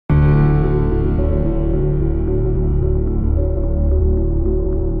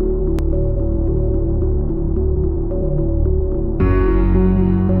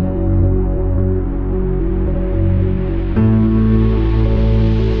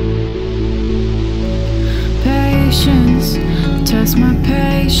patience, test my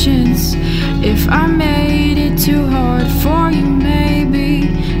patience. If I made it too hard for you,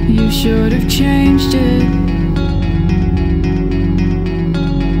 maybe you should have changed it.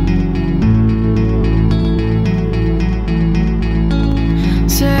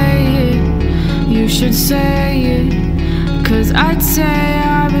 Say it, you should say it, 'cause I'd say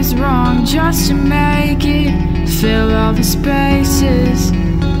I was wrong just to make it fill all the spaces.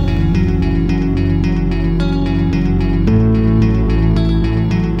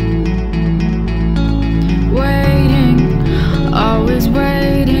 Always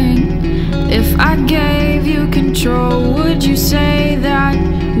waiting. If I gave you control, would you say that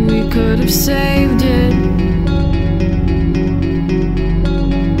we could have saved it?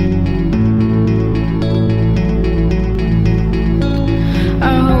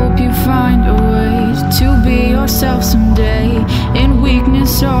 I hope you find a way to be yourself someday. In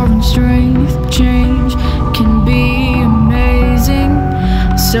weakness or in strength, change can be amazing.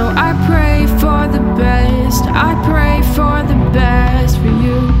 So I pray for the best, I pray for the best for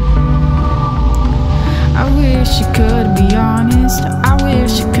you. I wish you could be honest, I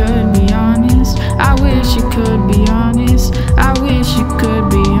wish you could be honest, I wish you could be honest, I wish you could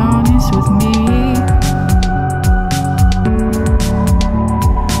be honest with me.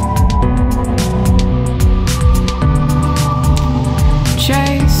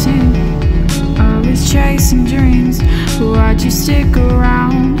 Chasing, always chasing dreams. Why'd you stick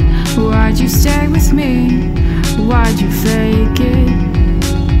around? Why'd you stay with me? Why'd you fake it?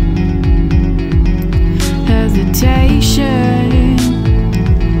 Hesitation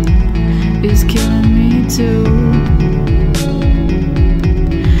is killing me too.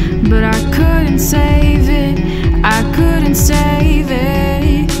 But I couldn't save it, I couldn't save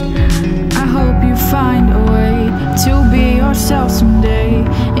it. I hope you find a way to be yourself someday.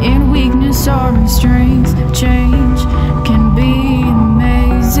 In weakness or in strength, change can be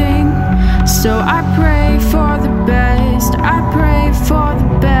amazing. So I pray for the best, I pray for the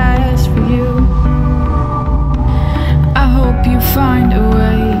best for you. I hope you find a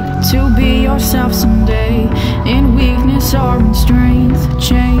way to be yourself someday. In weakness or in strength,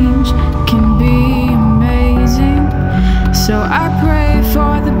 change can be amazing. So I pray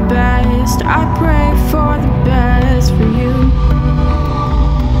for the best, I pray for the best for you.